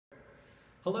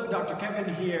Hello, Dr.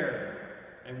 Kevin here,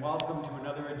 and welcome to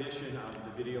another edition of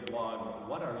the video blog,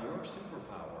 What Are Your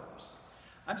Superpowers?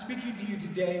 I'm speaking to you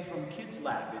today from Kids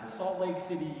Lab in Salt Lake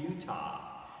City,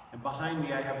 Utah. And behind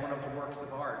me I have one of the works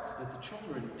of arts that the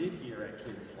children did here at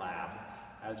Kids Lab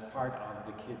as part of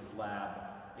the Kids Lab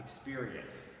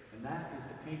experience. And that is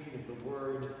the painting of the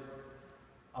word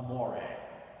amore,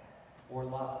 or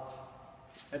love.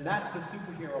 And that's the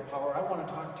superhero power I want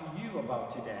to talk to you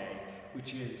about today,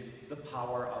 which is the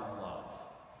power of love.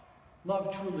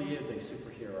 Love truly is a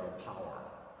superhero power.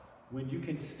 When you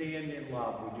can stand in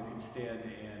love, when you can stand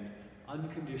in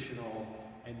unconditional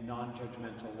and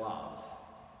non-judgmental love,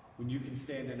 when you can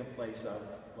stand in a place of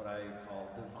what I call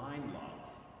divine love,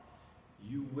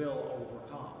 you will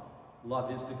overcome.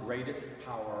 Love is the greatest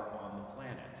power on the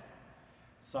planet.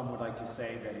 Some would like to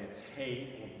say that it's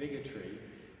hate or bigotry,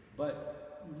 but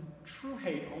true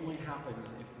hate only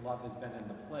happens if love has been in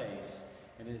the place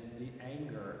and is the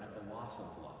anger at the loss of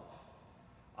love.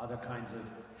 Other kinds of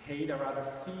hate are out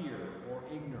of fear or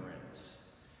ignorance,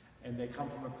 and they come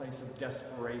from a place of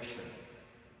desperation.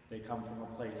 They come from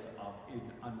a place of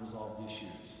unresolved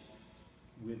issues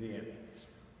within.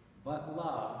 But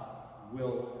love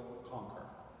will conquer,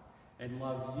 and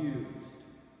love used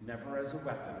never as a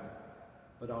weapon,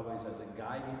 but always as a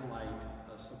guiding light,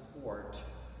 a support,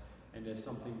 and as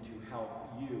something to help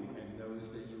you and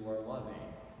those that you are loving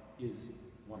is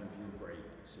one of your great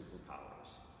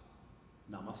superpowers.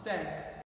 Namaste.